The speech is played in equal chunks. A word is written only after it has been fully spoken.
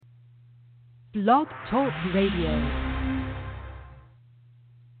Blog Talk Radio.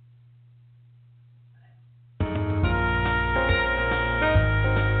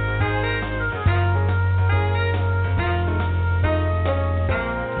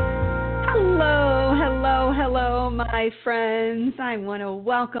 My friends, I want to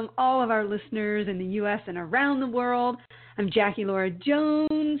welcome all of our listeners in the U.S. and around the world. I'm Jackie Laura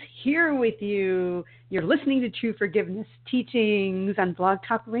Jones here with you. You're listening to True Forgiveness Teachings on Blog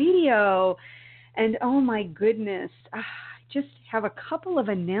Talk Radio. And oh my goodness, I just have a couple of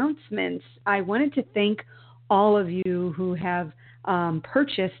announcements. I wanted to thank all of you who have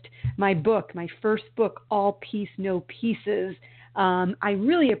purchased my book, my first book, All Peace, No Pieces. I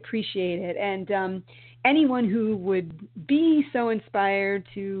really appreciate it. And anyone who would be so inspired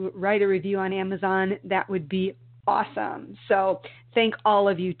to write a review on Amazon, that would be awesome. So thank all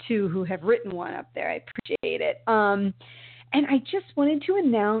of you, too, who have written one up there. I appreciate it. And I just wanted to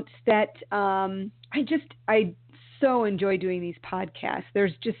announce that I so enjoy doing these podcasts.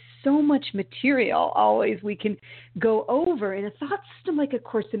 There's just so much material always we can go over in a thought system like A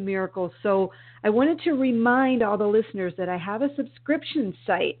Course in Miracles. So I wanted to remind all the listeners that I have a subscription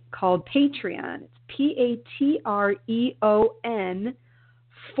site called Patreon. It's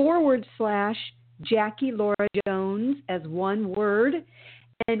Patreon/Jackie Laura Jones as one word.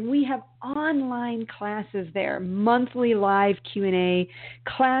 And we have online classes there, monthly live Q&A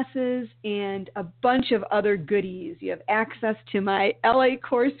classes, and a bunch of other goodies. You have access to my LA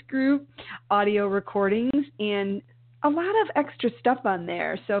course group, audio recordings, and a lot of extra stuff on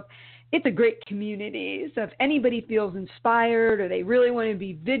there. So it's a great community. So if anybody feels inspired or they really want to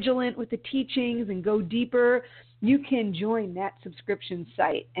be vigilant with the teachings and go deeper, you can join that subscription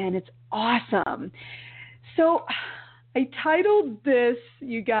site, and it's awesome. So I titled this,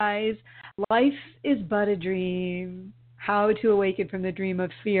 you guys, Life is But a Dream, How to Awaken from the Dream of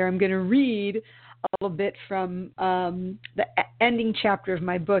Fear. I'm going to read a little bit from the ending chapter of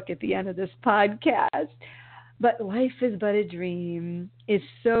my book at the end of this podcast. But life is but a dream is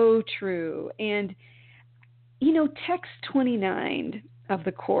so true. And, you know, text 29 of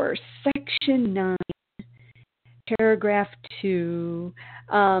the Course, section 9, paragraph 2,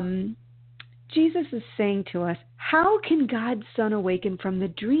 Jesus is saying to us, how can God's Son awaken from the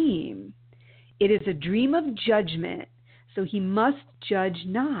dream? It is a dream of judgment, so he must judge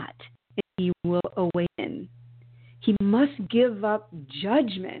not, and he will awaken. He must give up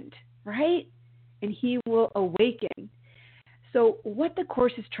judgment, right? And he will awaken. So what the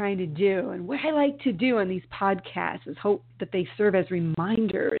Course is trying to do, and what I like to do on these podcasts, is hope that they serve as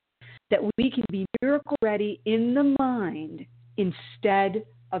reminders that we can be miracle ready in the mind instead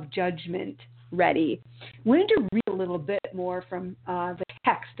of judgment ready. I wanted to read a little bit more from the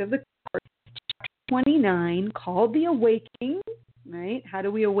text of the Course, chapter 29, called The Awakening, right? How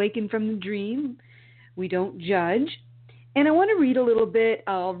do we awaken from the dream? We don't judge. And I want to read a little bit.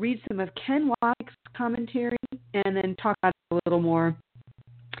 I'll read some of Ken Wapnick's commentary and then talk about it a little more.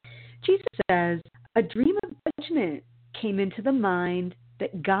 Jesus says, a dream of judgment came into the mind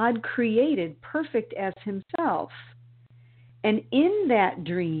that God created perfect as himself. And in that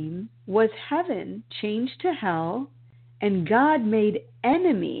dream was heaven changed to hell, and God made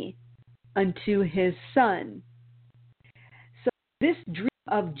enemy unto his Son. So this dream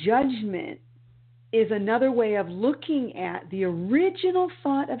of judgment is another way of looking at the original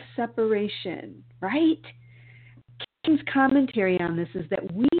thought of separation, right? King's commentary on this is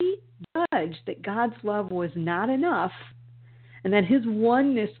that we judged that God's love was not enough and that his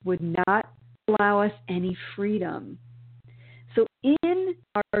oneness would not allow us any freedom. So in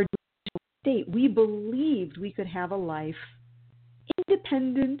our original state, we believed we could have a life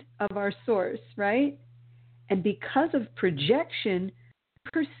independent of our source, right? And because of projection,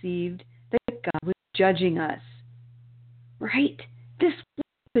 we perceived that God was judging us, right? This was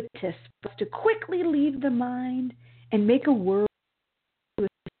impetus for us to quickly leave the mind and make a world with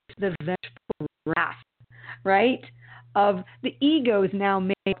the vengeful wrath, right? Of the ego is now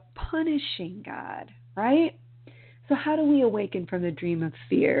made punishing God, right? So how do we awaken from the dream of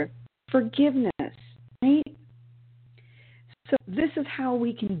fear? Forgiveness, right? So this is how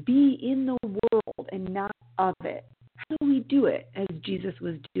we can be in the world and not of it. How do we do it as Jesus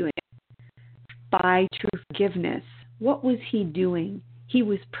was doing? By true forgiveness. What was he doing? He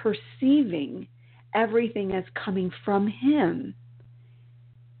was perceiving everything as coming from him.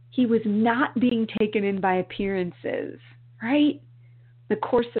 He was not being taken in by appearances, right? The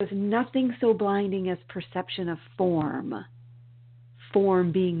Course says nothing so blinding as perception of form.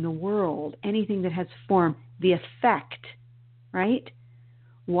 Form being the world, anything that has form, the effect, right?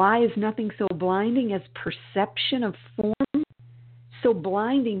 Why is nothing so blinding as perception of form? so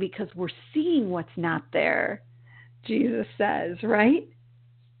blinding because we're seeing what's not there, Jesus says, right?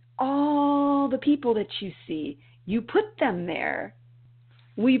 All the people that you see, you put them there.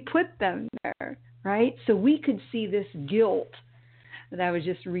 We put them there, right? So we could see this guilt that I was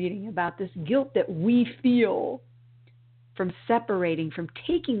just reading about, this guilt that we feel from separating, from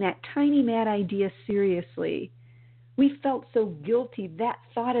taking that tiny mad idea seriously. We felt so guilty. That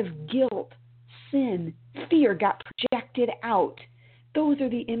thought of guilt, sin, fear got projected out. Those are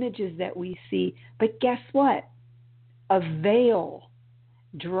the images that we see. But guess what? A veil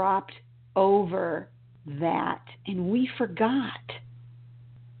dropped over that, and we forgot.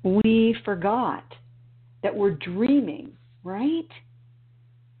 We forgot that we're dreaming, right?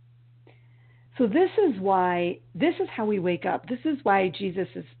 So this is how we wake up. This is why this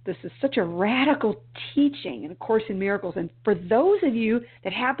is such a radical teaching in A Course in Miracles. And for those of you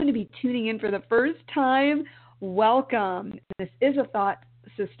that happen to be tuning in for the first time, welcome. This is a thought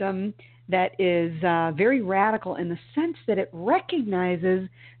system that is very radical in the sense that it recognizes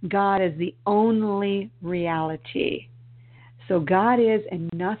God as the only reality. So God is and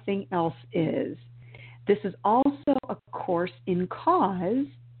nothing else is. This is also a course in cause,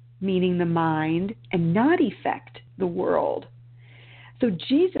 meaning the mind, and not effect, the world. So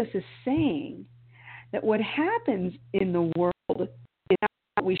Jesus is saying that what happens in the world is not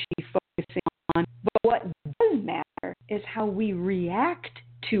what we should be focusing on, but what does matter is how we react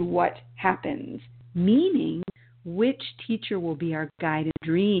to what happens, meaning which teacher will be our guided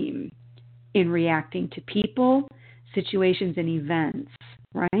dream in reacting to people, situations, and events,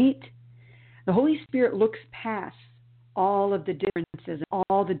 right? The Holy Spirit looks past all of the differences and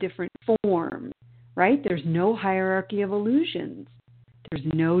all the different forms, right? There's no hierarchy of illusions. There's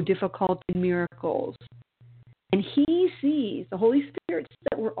no difficulty in miracles. And He sees, the Holy Spirit sees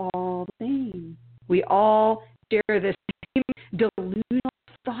that we're all the same. We all share this same delusional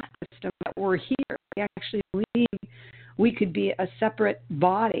thought system that we're here. We actually believe we could be a separate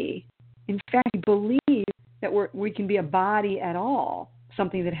body. In fact, we believe that we can be a body at all,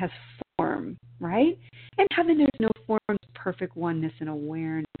 something that has form, right? In heaven, there's no form, perfect oneness and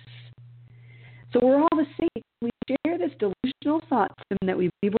awareness. So we're all the same. We share this delusional thought system that we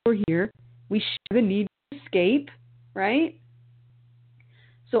believe we're here. We share the need to escape, right?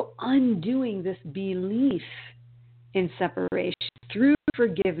 So undoing this belief in separation through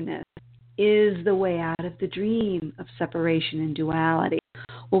forgiveness is the way out of the dream of separation and duality.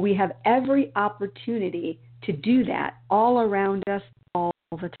 Well, we have every opportunity to do that all around us all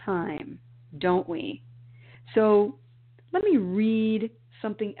the time, don't we? So let me read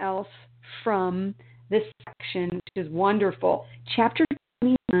something else from this section, which is wonderful. Chapter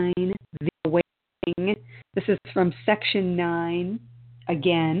 29, The Awakening. This is from section 9,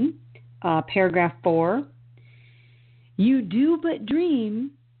 again, paragraph 4. You do but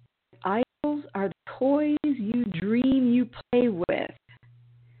dream. Idols are the toys you dream you play with.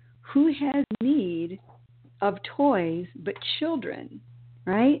 Who has need of toys but children,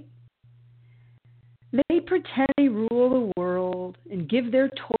 right? They pretend they rule the world and give their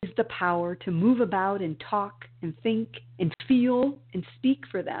toys the power to move about and talk and think and feel and speak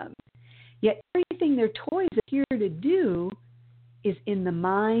for them. Yet everything their toys are here to do is in the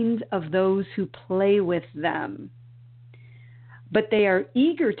minds of those who play with them. But they are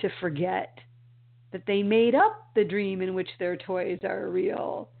eager to forget that they made up the dream in which their toys are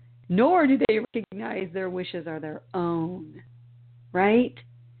real, nor do they recognize their wishes are their own, right?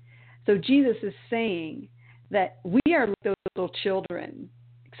 So Jesus is saying that we are like those little children,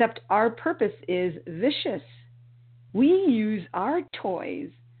 except our purpose is vicious. We use our toys,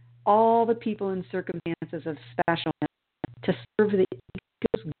 all the people and circumstances of specialness, to serve the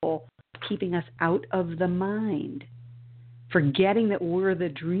ego's goal of keeping us out of the mind, forgetting that we're the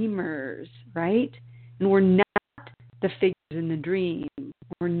dreamers, right? And we're not the figures in the dream.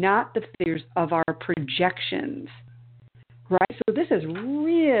 We're not the figures of our projections, right? So this is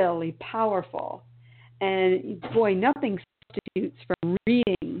really powerful. And boy, nothing substitutes from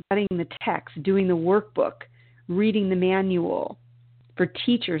reading, studying the text, doing the workbook, reading the manual. For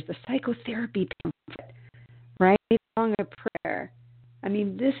teachers, the psychotherapy pamphlet, right? Song of prayer. I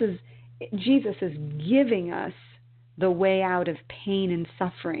mean, Jesus is giving us the way out of pain and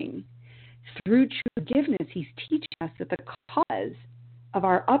suffering. Through true forgiveness, He's teaching us that the cause of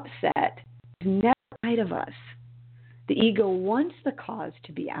our upset is never outside of us. The ego wants the cause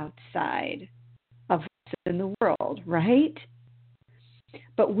to be outside of us in the world, right?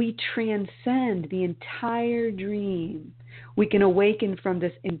 But we transcend the entire dream. We can awaken from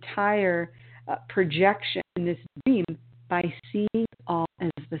this entire projection, this dream, by seeing all as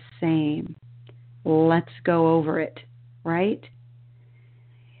the same. Let's go over it, right?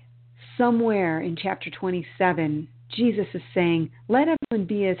 somewhere in chapter 27, Jesus is saying, let everyone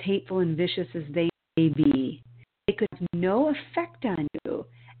be as hateful and vicious as they may be. They could have no effect on you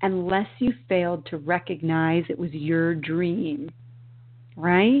unless you failed to recognize it was your dream.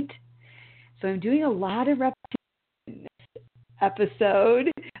 Right? So I'm doing a lot of repetition in this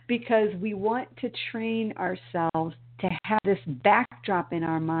episode because we want to train ourselves to have this backdrop in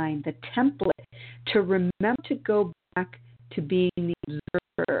our mind, the template, to remember to go back to being the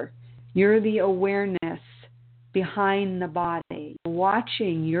observer. You're the awareness behind the body,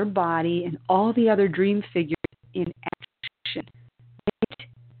 watching your body and all the other dream figures in action. Right?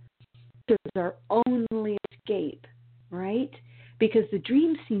 This is our only escape, right? Because the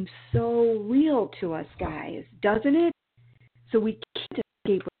dream seems so real to us, guys, doesn't it? So we can't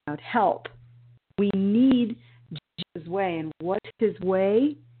escape without help. We need Jesus' way. And what's his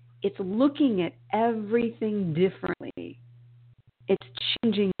way? It's looking at everything differently. It's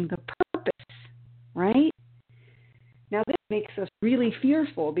changing the purpose, right? Now, this makes us really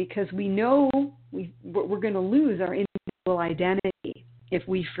fearful because we know we're going to lose our individual identity if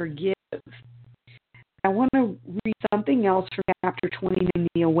we forgive. I want to read something else from chapter 29,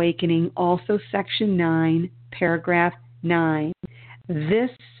 The Awakening, also section 9, paragraph 9.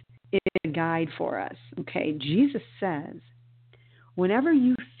 This is a guide for us. Okay, Jesus says, whenever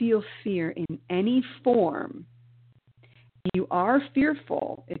you feel fear in any form, you are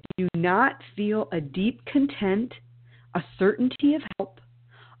fearful if you do not feel a deep content, a certainty of help,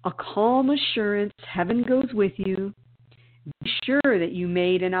 a calm assurance heaven goes with you. Be sure that you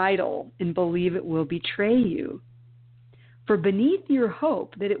made an idol and believe it will betray you. For beneath your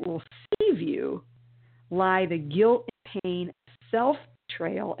hope that it will save you lie the guilt and pain of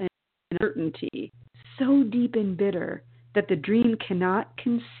self-betrayal and uncertainty, so deep and bitter that the dream cannot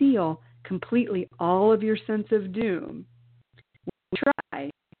conceal completely all of your sense of doom. We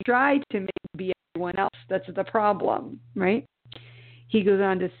try to make it be everyone else. That's the problem, right? He goes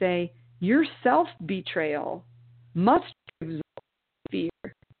on to say, your self-betrayal must result in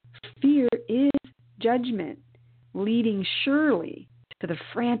fear. Fear is judgment, leading surely to the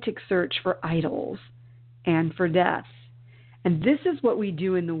frantic search for idols and for death. And this is what we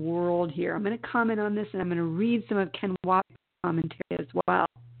do in the world here. I'm going to comment on this, and I'm going to read some of Ken Wapnick's commentary as well.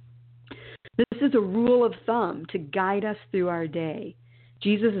 This is a rule of thumb to guide us through our day.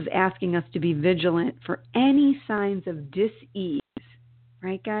 Jesus is asking us to be vigilant for any signs of dis-ease,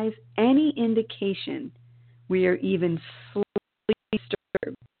 right, guys? Any indication we are even slightly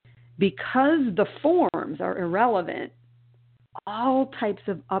disturbed. Because the forms are irrelevant, all types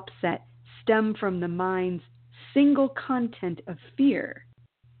of upset stem from the mind's single content of fear.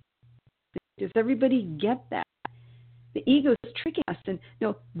 Does everybody get that? The ego is tricking us, and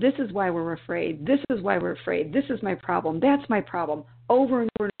no, this is why we're afraid. This is why we're afraid. This is my problem. That's my problem. Over and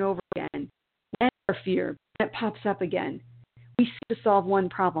over and over again. And our fear, that pops up again. We seem to solve one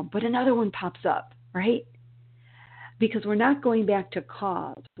problem, but another one pops up, right? Because we're not going back to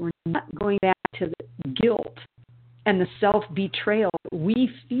cause. We're not going back to the guilt and the self-betrayal that we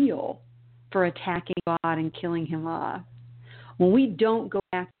feel for attacking God and killing him off. When we don't go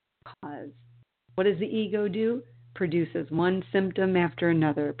back to cause, what does the ego do? Produces one symptom after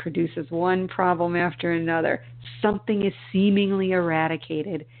another, produces one problem after another. Something is seemingly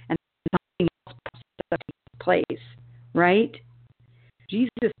eradicated and something else takes place, right? Jesus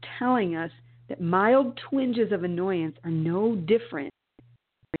is telling us that mild twinges of annoyance are no different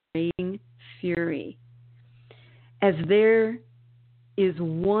from raging fury. As there is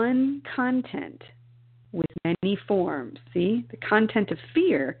one content with many forms. See, the content of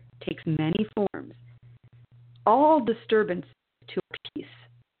fear takes many forms. All disturbances to a piece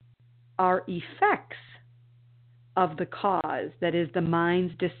are effects of the cause, that is the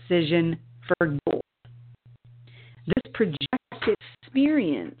mind's decision for goal. This projected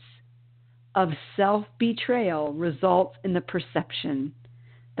experience of self-betrayal results in the perception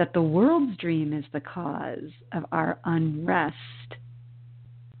that the world's dream is the cause of our unrest.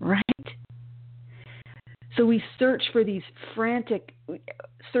 Right? So we search frantically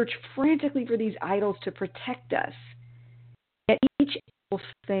for these idols to protect us. Yet each will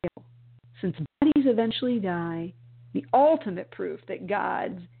fail. Since bodies eventually die, the ultimate proof that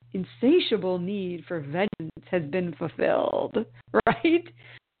God's insatiable need for vengeance has been fulfilled. Right?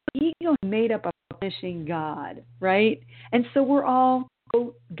 The ego is made up of punishing God, right? And so we're all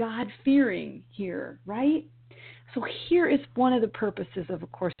God-fearing here, right? So here is one of the purposes of A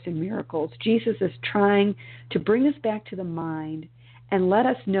Course in Miracles. Jesus is trying to bring us back to the mind and let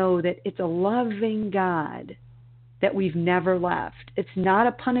us know that it's a loving God that we've never left. It's not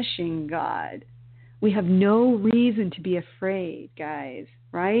a punishing God. We have no reason to be afraid, guys,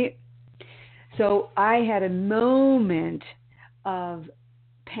 right? So I had a moment of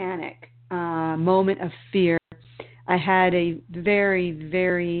panic, moment of fear. I had a very,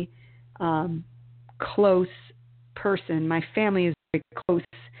 very close person. My family is very close.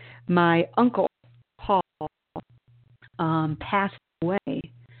 My uncle, Paul, passed away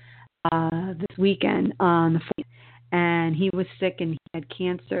this weekend on the 4th, and he was sick and he had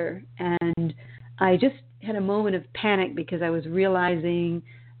cancer. And I just had a moment of panic because I was realizing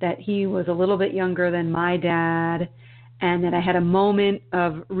that he was a little bit younger than my dad, and that I had a moment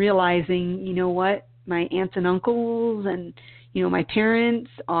of realizing, you know what, my aunts and uncles and, you know, my parents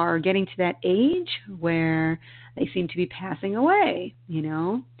are getting to that age where they seem to be passing away, you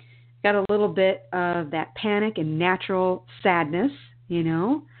know. Got a little bit of that panic and natural sadness, you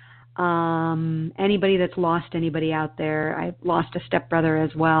know. Anybody that's lost anybody out there, I lost a stepbrother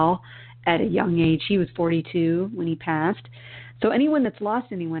as well at a young age. He was 42 when he passed. So anyone that's lost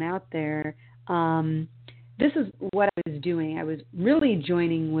anyone out there, this is what I was doing. I was really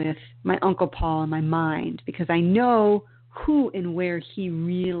joining with my Uncle Paul in my mind because I know who and where he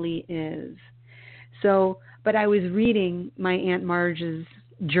really is. So, but I was reading my Aunt Marge's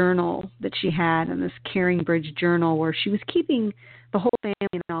journal that she had, in this Caring Bridge journal, where she was keeping the whole family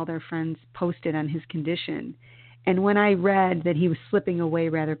and all their friends posted on his condition. And when I read that he was slipping away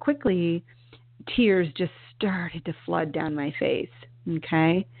rather quickly, tears just started to flood down my face.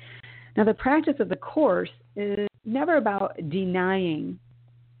 Okay? Now, the practice of the Course is never about denying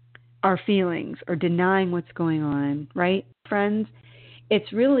our feelings or denying what's going on, right, friends?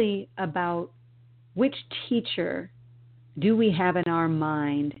 It's really about which teacher do we have in our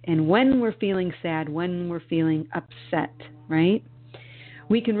mind, and when we're feeling sad, when we're feeling upset, right?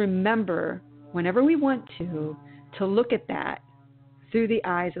 We can remember whenever we want to look at that through the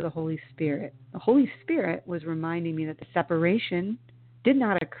eyes of the Holy Spirit. The Holy Spirit was reminding me that the separation did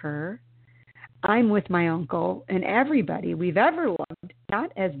not occur. I'm with my uncle and everybody we've ever loved,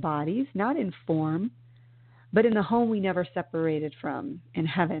 not as bodies, not in form, but in the home we never separated from, in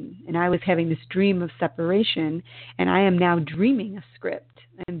heaven. And I was having this dream of separation, and I am now dreaming a script.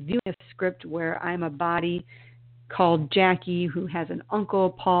 I'm viewing a script where I'm a body called Jackie, who has an uncle,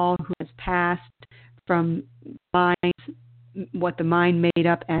 Paul, who has passed from what the mind made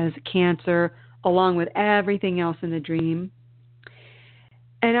up as cancer, along with everything else in the dream.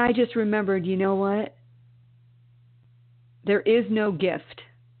 And I just remembered, you know what? There is no gift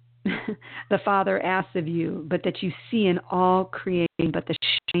the Father asks of you, but that you see in all creation but the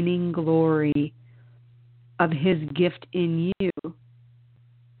shining glory of His gift in you.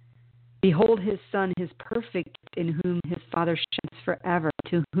 Behold His Son, His perfect, in whom His Father shines forever,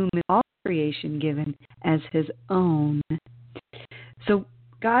 to whom is all creation given as His own. So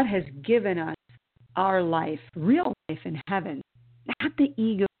God has given us our life, real life in heaven, not the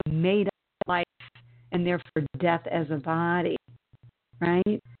ego made up life and therefore death as a body,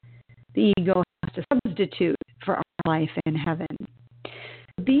 right? The ego has to substitute for our life in heaven.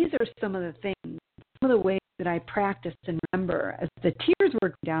 These are some of the things, some of the ways that I practiced and remember. As the tears were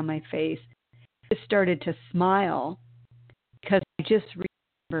going down my face, I started to smile because I just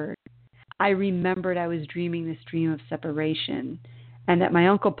remembered. I remembered I was dreaming this dream of separation, and that my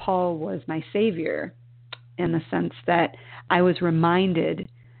Uncle Paul was my savior, in the sense that I was reminded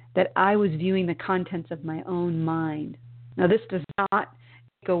that I was viewing the contents of my own mind. Now, this does not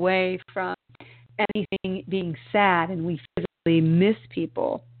take away from anything being sad, and we physically miss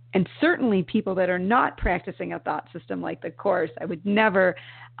people. And certainly people that are not practicing a thought system like the Course, I would never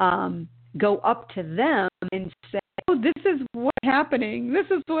go up to them and say, oh, this is what's happening. This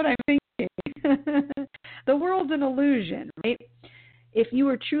is what I'm thinking. The world's an illusion, right? If you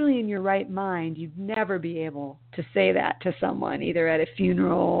were truly in your right mind, you'd never be able to say that to someone, either at a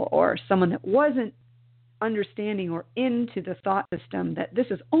funeral or someone that wasn't understanding or into the thought system, that this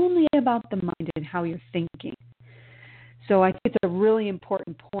is only about the mind and how you're thinking. So I think it's a really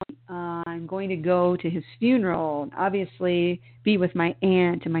important point. I'm going to go to his funeral and obviously be with my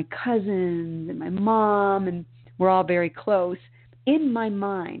aunt and my cousins and my mom, and we're all very close. In my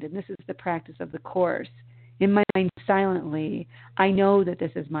mind, and this is the practice of the Course, in my mind silently, I know that this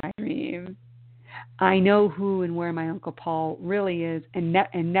is my dream. I know who and where my Uncle Paul really is, and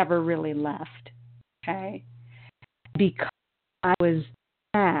never really left. Okay? Because I was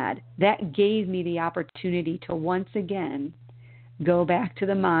sad, that gave me the opportunity to once again go back to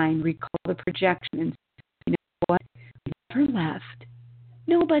the mind, recall the projection, and say, you know what? We've never left.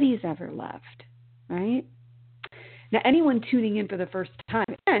 Nobody's ever left. Right? Now, anyone tuning in for the first time,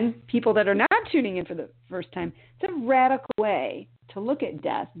 and people that are not tuning in for the first time, it's a radical way to look at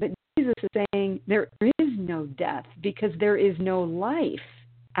death. But Jesus is saying there is no death because there is no life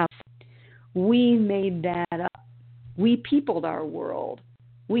outside. We made that up. We peopled our world.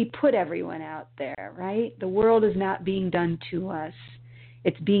 We put everyone out there, right? The world is not being done to us.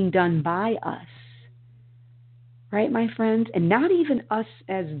 It's being done by us. Right, my friends? And not even us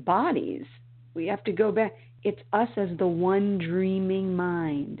as bodies. We have to go back. It's us as the one dreaming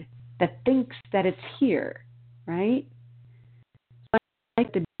mind that thinks that it's here, right?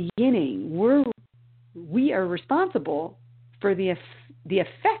 Like the beginning, we are responsible for the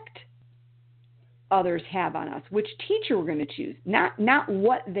effect others have on us, which teacher we're going to choose, not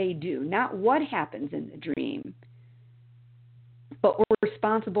what they do, not what happens in the dream, but we're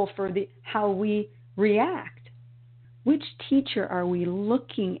responsible for how we react. Which teacher are we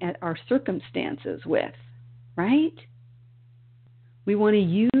looking at our circumstances with, right? We want to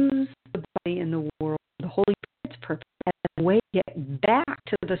use the body and the world, the Holy Spirit's purpose, as a way to get back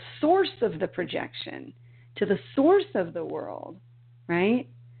to the source of the projection, to the source of the world, right?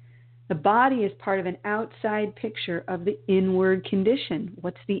 The body is part of an outside picture of the inward condition.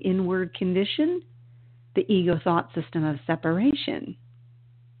 What's the inward condition? The ego thought system of separation.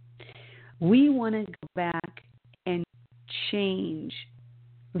 We want to go back and change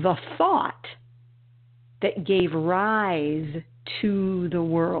the thought that gave rise to the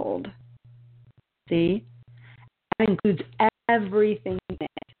world. See? That includes everything in it.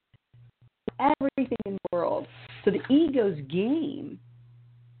 Everything in the world. So the ego's game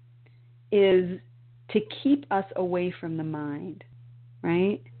is to keep us away from the mind,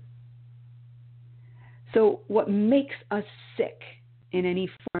 right? So what makes us sick in any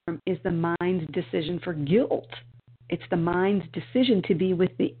form is the mind's decision for guilt. It's the mind's decision to be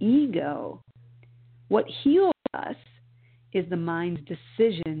with the ego. What heals us is the mind's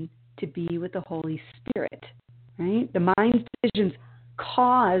decision to be with the Holy Spirit, right? The mind's decisions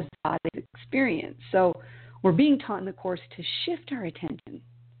cause body's experience. So we're being taught in the Course to shift our attention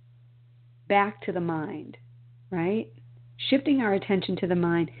back to the mind, right? Shifting our attention to the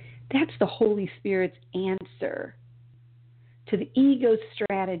mind, that's the Holy Spirit's answer to the ego's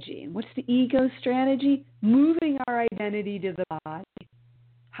strategy. And what's the ego's strategy? Moving our identity to the body.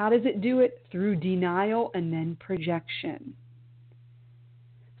 How does it do it? Through denial and then projection.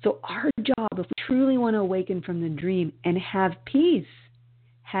 So our job, if we truly want to awaken from the dream and have peace,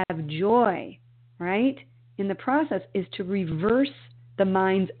 have joy, right, in the process, is to reverse the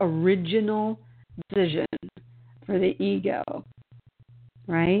mind's original decision for the ego,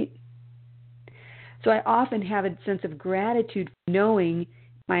 right? So I often have a sense of gratitude for knowing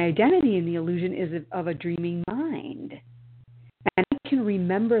my identity in the illusion is of a dreaming mind. And I can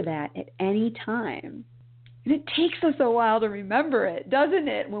remember that at any time. And it takes us a while to remember it, doesn't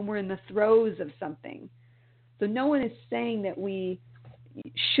it, when we're in the throes of something. So no one is saying that we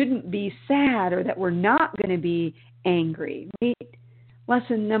shouldn't be sad or that we're not going to be angry. Right?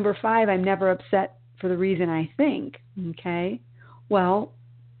 Lesson number 5, I'm never upset for the reason I think. Okay? Well,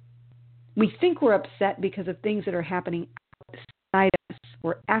 we think we're upset because of things that are happening outside us.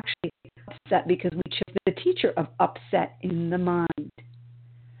 We're actually upset because we chose the teacher of upset in the mind.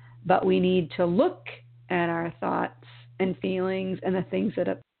 But we need to look at our thoughts and feelings and the things that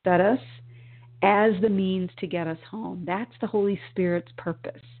upset us as the means to get us home. That's the Holy Spirit's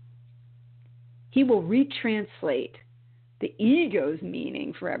purpose. He will retranslate the ego's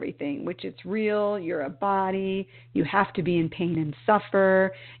meaning for everything, which it's real, you're a body, you have to be in pain and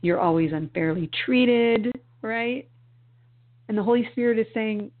suffer, you're always unfairly treated, right? And the Holy Spirit is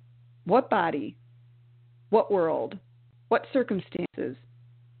saying, what body? What world? What circumstances?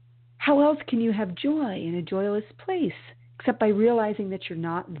 How else can you have joy in a joyless place except by realizing that you're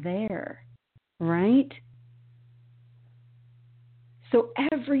not there, right? So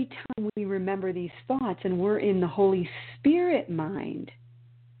every time we remember these thoughts and we're in the Holy Spirit mind,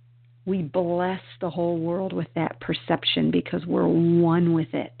 we bless the whole world with that perception because we're one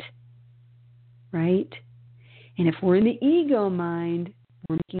with it, right? And if we're in the ego mind,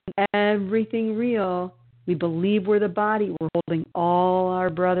 we're making everything real. We believe we're the body. We're holding all our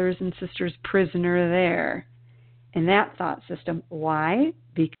brothers and sisters prisoner there. In that thought system. Why?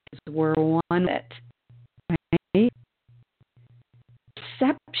 Because we're one with it, right?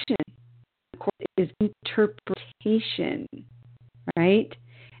 Perception, of course, is interpretation, right?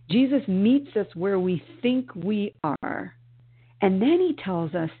 Jesus meets us where we think we are. And then he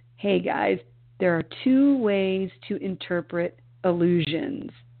tells us, hey guys, there are 2 ways to interpret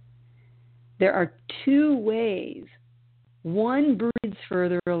illusions. There are 2 ways. One breeds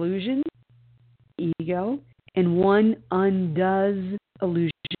further illusion, ego, and one undoes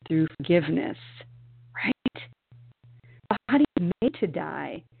illusion through forgiveness, right? The body is made to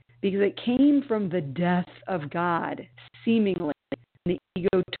die because it came from the death of God, seemingly. And the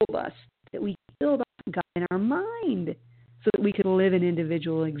ego told us that we live an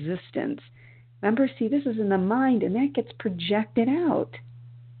individual existence. Remember, see, this is in the mind, and that gets projected out,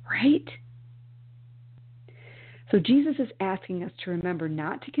 right? So Jesus is asking us to remember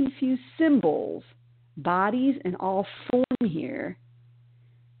not to confuse symbols, bodies, and all form here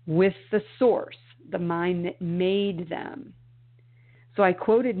with the source, the mind that made them. So I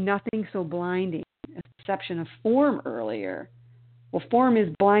quoted nothing so blinding, a perception of form earlier. Well, form is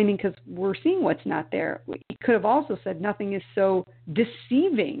blinding because we're seeing what's not there. He could have also said nothing is so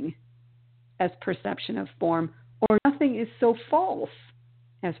deceiving as perception of form, or nothing is so false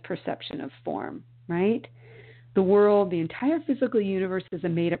as perception of form, right? The world, the entire physical universe is a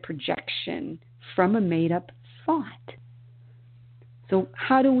made-up projection from a made-up thought. So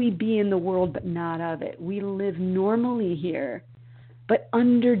how do we be in the world but not of it? We live normally here, but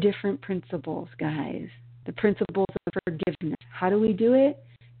under different principles, guys. The principles of forgiveness. How do we do it?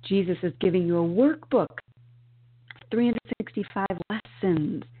 Jesus is giving you a workbook, 365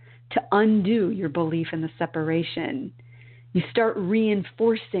 lessons to undo your belief in the separation. You start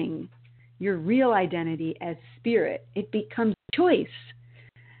reinforcing your real identity as spirit. It becomes a choice.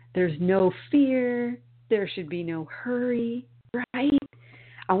 There's no fear. There should be no hurry, right?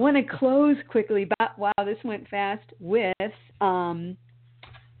 I want to close quickly, but wow, this went fast, with from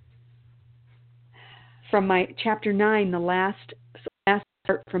my chapter 9, the last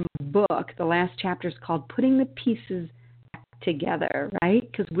part from the book. The last chapter is called Putting the Pieces Back Together, right?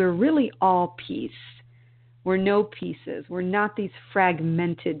 Because we're really all piece. We're no pieces. We're not these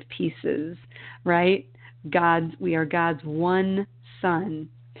fragmented pieces, right? We are God's one son.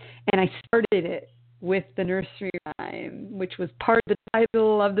 And I started it with the nursery rhyme, which was part of the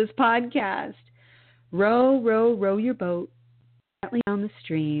title of this podcast. Row, row, row your boat gently down the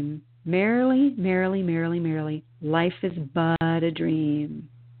stream. Merrily, merrily, merrily, merrily, life is but a dream,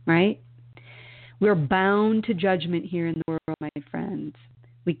 right? We're bound to judgment here in the world, my friends.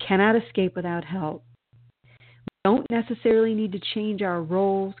 We cannot escape without help. We don't necessarily need to change our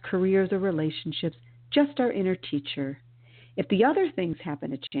roles, careers, or relationships, just our inner teacher. If the other things happen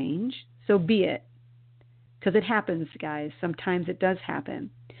to change, so be it. Because it happens, guys. Sometimes it does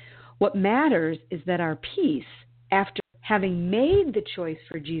happen. What matters is that our peace, after having made the choice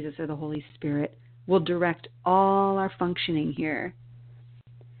for Jesus or the Holy Spirit, will direct all our functioning here.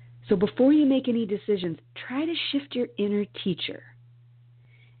 So before you make any decisions, try to shift your inner teacher.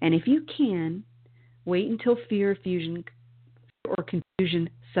 And if you can, wait until fear, fusion, or confusion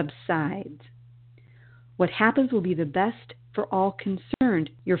subsides. What happens will be the best for all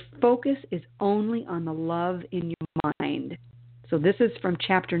concerned. Your focus is only on the love in your mind. So this is from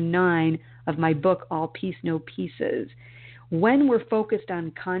chapter 9 of my book, All Peace, No Pieces. When we're focused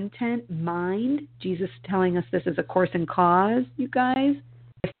on content, mind, Jesus telling us this is a course and cause, you guys,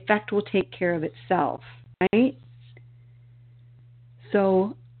 the effect will take care of itself, right?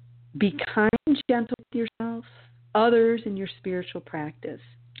 So be kind and gentle with yourself, others, in your spiritual practice.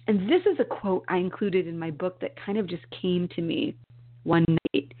 And this is a quote I included in my book that kind of just came to me one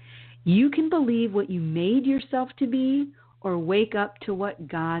night. You can believe what you made yourself to be, or wake up to what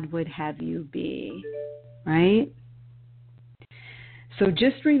God would have you be, right? So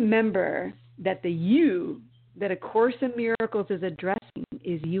just remember that the you that A Course in Miracles is addressing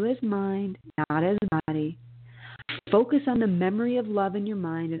is you as mind, not as body. Focus on the memory of love in your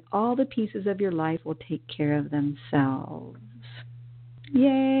mind, and all the pieces of your life will take care of themselves.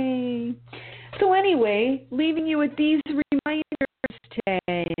 Yay! So anyway, leaving you with these reminders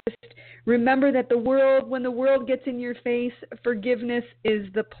today. Just remember that when the world gets in your face, forgiveness is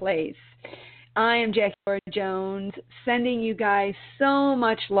the place. I am Jackie Laura Jones, sending you guys so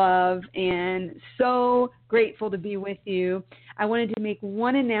much love and so grateful to be with you. I wanted to make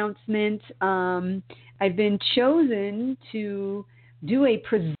one announcement. I've been chosen to do a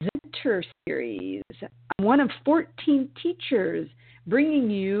presenter series. I'm one of 14 teachers bringing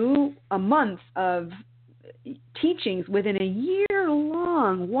you a month of teachings within a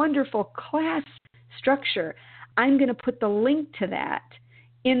year-long wonderful class structure. I'm going to put the link to that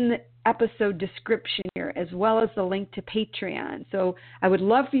in the episode description here, as well as the link to Patreon. So I would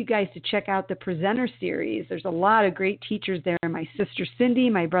love for you guys to check out the presenter series. There's a lot of great teachers there. My sister Cindy,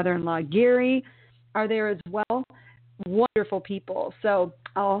 my brother-in-law Gary are there as well. Wonderful people. So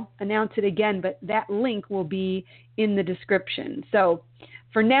I'll announce it again, but that link will be in the description. So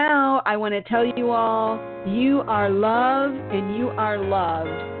for now, I want to tell you all, you are loved and you are loved.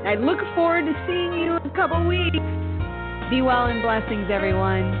 I look forward to seeing you in a couple weeks. Be well and blessings,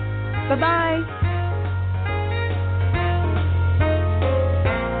 everyone. Bye-bye.